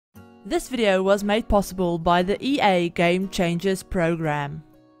This video was made possible by the EA Game Changers program.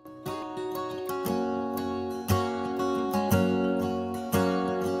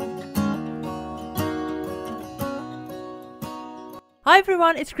 Hi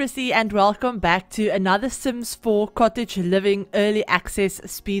everyone, it's Chrissie and welcome back to another Sims 4 Cottage Living Early Access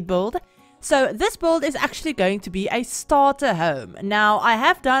speed build. So this build is actually going to be a starter home. Now I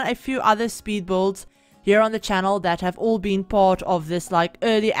have done a few other speed builds here on the channel that have all been part of this like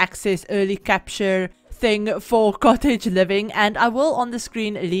early access, early capture thing for cottage living, and I will on the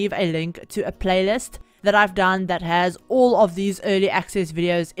screen leave a link to a playlist that I've done that has all of these early access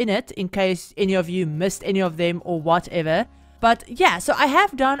videos in it in case any of you missed any of them or whatever. But yeah, so I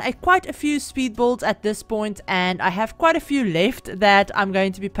have done quite a few speed builds at this point, and I have quite a few left that I'm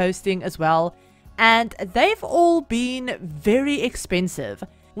going to be posting as well, and they've all been very expensive.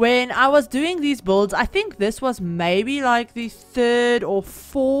 When I was doing these builds, I think this was maybe like the third or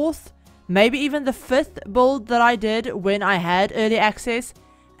fourth, maybe even the fifth build that I did when I had early access.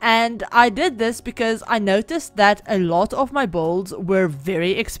 And I did this because I noticed that a lot of my builds were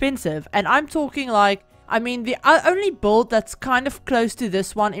very expensive. And I'm talking like, I mean, the only build that's kind of close to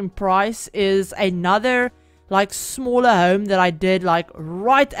this one in price is another like smaller home that I did like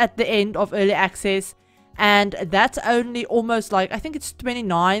right at the end of early access. And that's only almost like, I think it's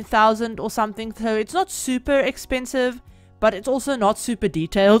 29,000 or something. So it's not super expensive, but it's also not super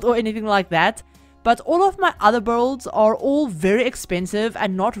detailed or anything like that. But all of my other builds are all very expensive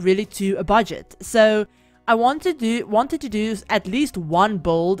and not really to a budget. So I wanted to do at least one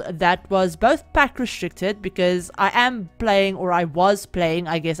build that was both pack restricted, because I am playing, or I was playing,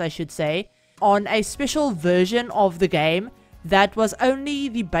 I guess I should say, on a special version of the game that was only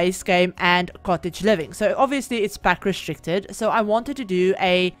the base game and cottage living. So obviously it's pack restricted. So I wanted to do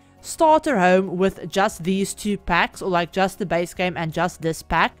a starter home with just these two packs, or like just the base game and just this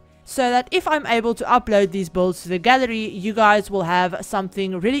pack, so that if I'm able to upload these builds to the gallery, you guys will have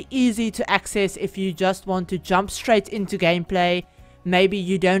something really easy to access if you just want to jump straight into gameplay. Maybe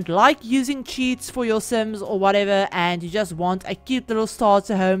you don't like using cheats for your Sims or whatever, and you just want a cute little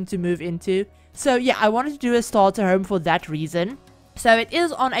starter home to move into. So yeah, I wanted to do a starter home for that reason. So it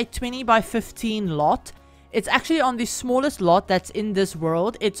is on a 20 by 15 lot. It's actually on the smallest lot that's in this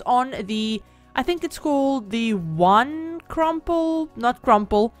world. It's on the, I think it's called the one cobble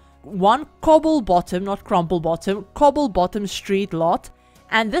bottom street lot.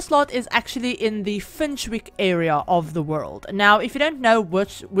 And this lot is actually in the Finchwick area of the world. Now, if you don't know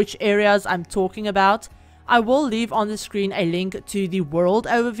which areas I'm talking about, I will leave on the screen a link to the world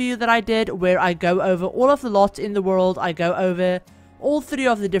overview that I did, where I go over all of the lots in the world. I go over all 3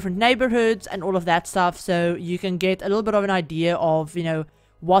 of the different neighborhoods and all of that stuff, so you can get a little bit of an idea of, you know,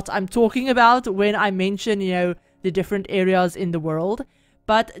 what I'm talking about when I mention, you know, the different areas in the world.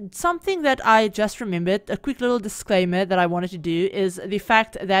 But something that I just remembered, a quick little disclaimer that I wanted to do, is the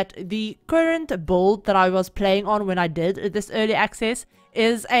fact that the current build that I was playing on when I did this early access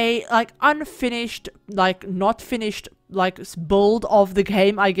is a like unfinished, like not finished like build of the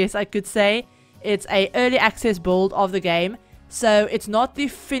game, I guess I could say. It's a early access build of the game, so it's not the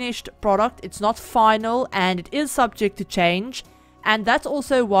finished product, it's not final, and it is subject to change. And that's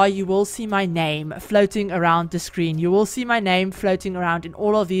also why you will see my name floating around the screen. You will see my name floating around in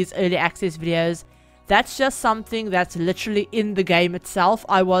all of these early access videos. That's just something that's literally in the game itself.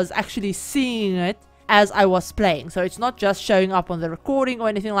 I was actually seeing it as I was playing. So it's not just showing up on the recording or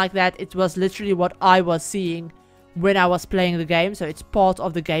anything like that. It was literally what I was seeing when I was playing the game. So it's part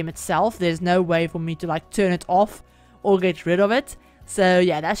of the game itself. There's no way for me to like turn it off or get rid of it. So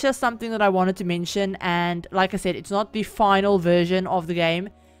yeah, that's just something that I wanted to mention. And like I said, it's not the final version of the game.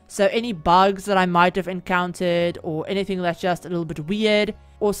 So any bugs that I might have encountered or anything that's just a little bit weird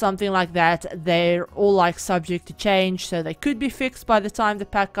or something like that, they're all like subject to change. So they could be fixed by the time the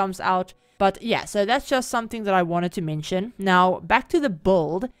pack comes out. But yeah, so that's just something that I wanted to mention. Now, back to the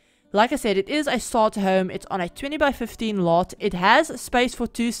build. Like I said, it is a starter home. It's on a 20 by 15 lot. It has space for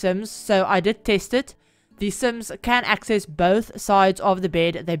 2 Sims, so I did test it. The Sims can access both sides of the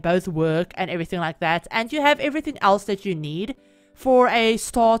bed. They both work and everything like that. And you have everything else that you need for a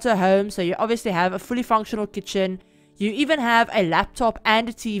starter home. So you obviously have a fully functional kitchen. You even have a laptop and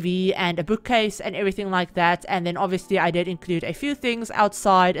a TV and a bookcase and everything like that. And then obviously I did include a few things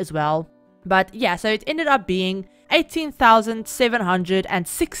outside as well. But yeah, so it ended up being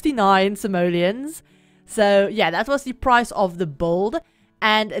 18,769 simoleons. So yeah, that was the price of the build.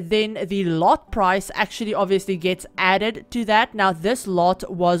 And then the lot price actually obviously gets added to that. Now this lot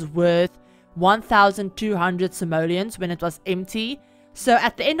was worth 1,200 simoleons when it was empty. So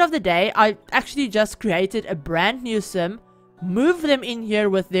at the end of the day, I actually just created a brand new sim move them in here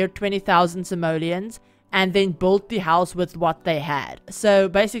with their 20,000 simoleons, and then build the house with what they had. So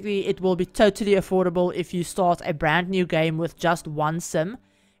basically it will be totally affordable if you start a brand new game with just one sim.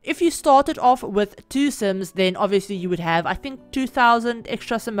 If you started off with 2 sims, then obviously you would have, I think, 2,000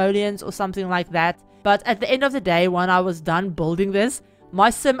 extra simoleons or something like that. But at the end of the day, when I was done building this, my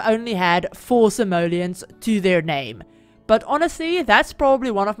sim only had 4 simoleons to their name. But honestly, that's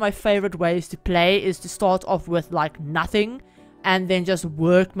probably one of my favorite ways to play, is to start off with like nothing and then just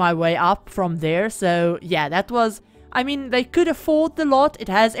work my way up from there. So yeah, that was, I mean, they could afford the lot. It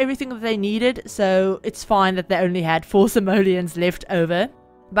has everything that they needed, so it's fine that they only had 4 simoleons left over.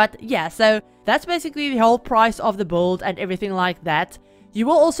 But yeah, so that's basically the whole price of the build and everything like that. You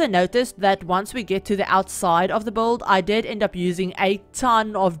will also notice that once we get to the outside of the build, I did end up using a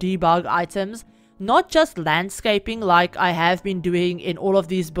ton of debug items. Not just landscaping like I have been doing in all of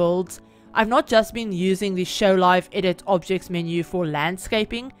these builds. I've not just been using the show live edit objects menu for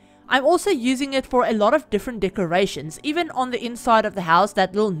landscaping. I'm also using it for a lot of different decorations. Even on the inside of the house,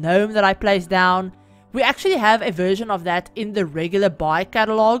 that little gnome that I placed down. We actually have a version of that in the regular buy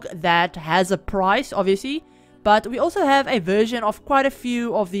catalog that has a price, obviously. But we also have a version of quite a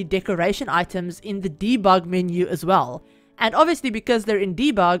few of the decoration items in the debug menu as well. And obviously because they're in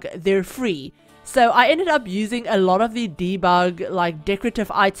debug, they're free. So I ended up using a lot of the debug like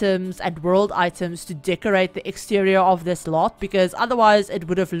decorative items and world items to decorate the exterior of this lot, because otherwise it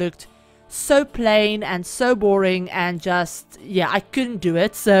would have looked so plain and so boring and just, yeah, I couldn't do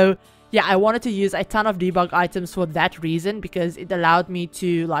it. So yeah, I wanted to use a ton of debug items for that reason, because it allowed me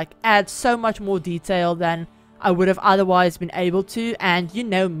to like add so much more detail than I would have otherwise been able to. And you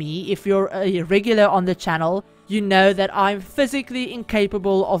know me, if you're a regular on the channel, you know that I'm physically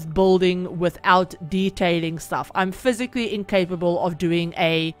incapable of building without detailing stuff. I'm physically incapable of doing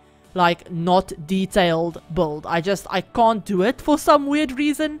a like not detailed build. I can't do it for some weird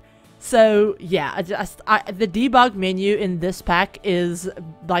reason. So yeah, the debug menu in this pack is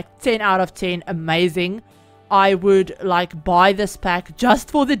like 10 out of 10 amazing. I would like buy this pack just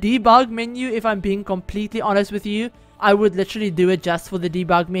for the debug menu, if I'm being completely honest with you. I would literally do it just for the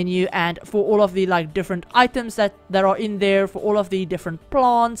debug menu and for all of the like different items that are in there, for all of the different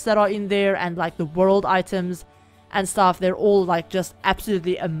plants that are in there, and like the world items and stuff. They're all like just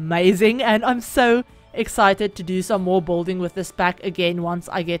absolutely amazing, and I'm so excited to do some more building with this pack again once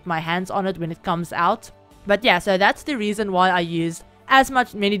I get my hands on it when it comes out. But yeah, so that's the reason why I used as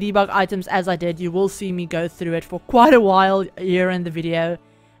many debug items as I did. You will see me go through it for quite a while here in the video.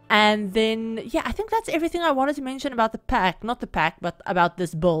 And then yeah, I think that's everything I wanted to mention about the pack. Not the pack, but about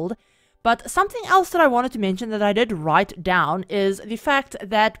this build. But something else that I wanted to mention that I did write down is the fact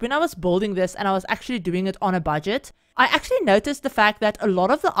that when I was building this and I was actually doing it on a budget, I actually noticed the fact that a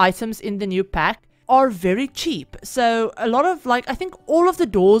lot of the items in the new pack are very cheap. So a lot of like, I think all of the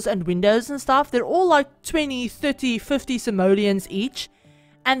doors and windows and stuff, they're all like 20, 30, 50 simoleons each.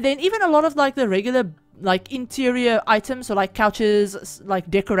 And then even a lot of like the regular like interior items, so like couches, like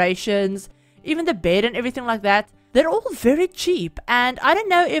decorations, even the bed and everything like that, they're all very cheap. And I don't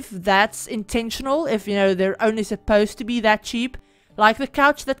know if that's intentional, if you know they're only supposed to be that cheap. Like the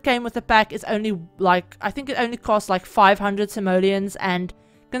couch that came with the pack is only like, I think it only costs like 500 simoleons, and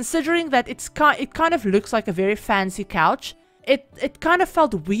considering that it kind of looks like a very fancy couch, it kind of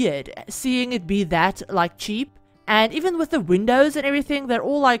felt weird seeing it be that like cheap. And even with the windows and everything, they're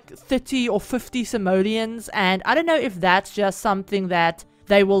all like 30 or 50 simoleons, and I don't know if that's just something that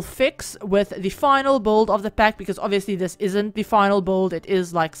they will fix with the final build of the pack, because obviously this isn't the final build, it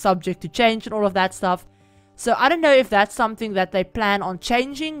is like subject to change and all of that stuff. So I don't know if that's something that they plan on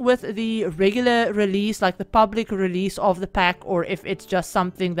changing with the regular release, like the public release of the pack, or if it's just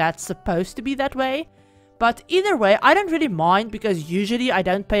something that's supposed to be that way. But either way, I don't really mind, because usually I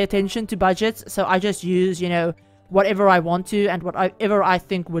don't pay attention to budgets, so I just use, you know, whatever I want to and whatever I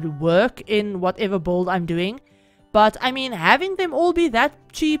think would work in whatever build I'm doing. But I mean, having them all be that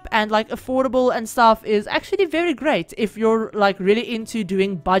cheap and like affordable and stuff is actually very great if you're like really into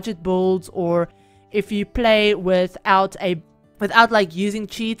doing budget builds, or if you play without like using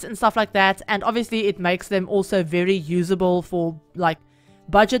cheats and stuff like that. And obviously it makes them also very usable for like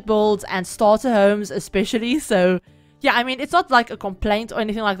budget builds and starter homes especially. So yeah, I mean, it's not like a complaint or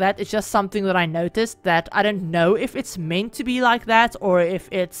anything like that. It's just something that I noticed, that I don't know if it's meant to be like that, or if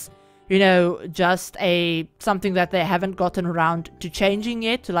it's, you know, just something that they haven't gotten around to changing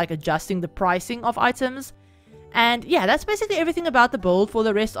yet, to like adjusting the pricing of items. And yeah, that's basically everything about the build. For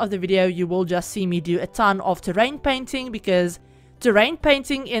the rest of the video, you will just see me do a ton of terrain painting, because terrain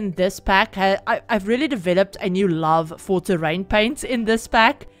painting in this pack, I've really developed a new love for terrain paint in this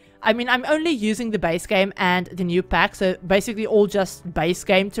pack. I mean, I'm only using the base game and the new pack, so basically all just base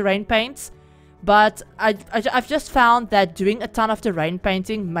game terrain paints. But I've just found that doing a ton of terrain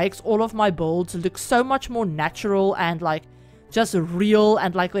painting makes all of my builds look so much more natural and like just real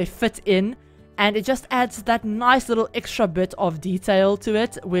and like they fit in. And it just adds that nice little extra bit of detail to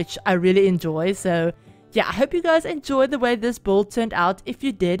it, which I really enjoy. So yeah, I hope you guys enjoyed the way this build turned out. If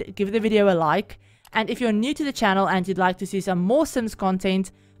you did, give the video a like. And if you're new to the channel and you'd like to see some more Sims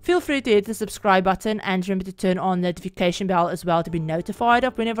content, feel free to hit the subscribe button and remember to turn on the notification bell as well to be notified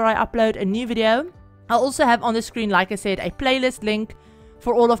of whenever I upload a new video. I'll also have on the screen, like I said, a playlist link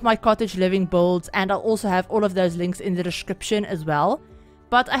for all of my cottage living builds, and I'll also have all of those links in the description as well.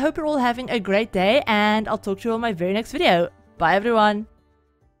 But I hope you're all having a great day, and I'll talk to you on my very next video. Bye everyone!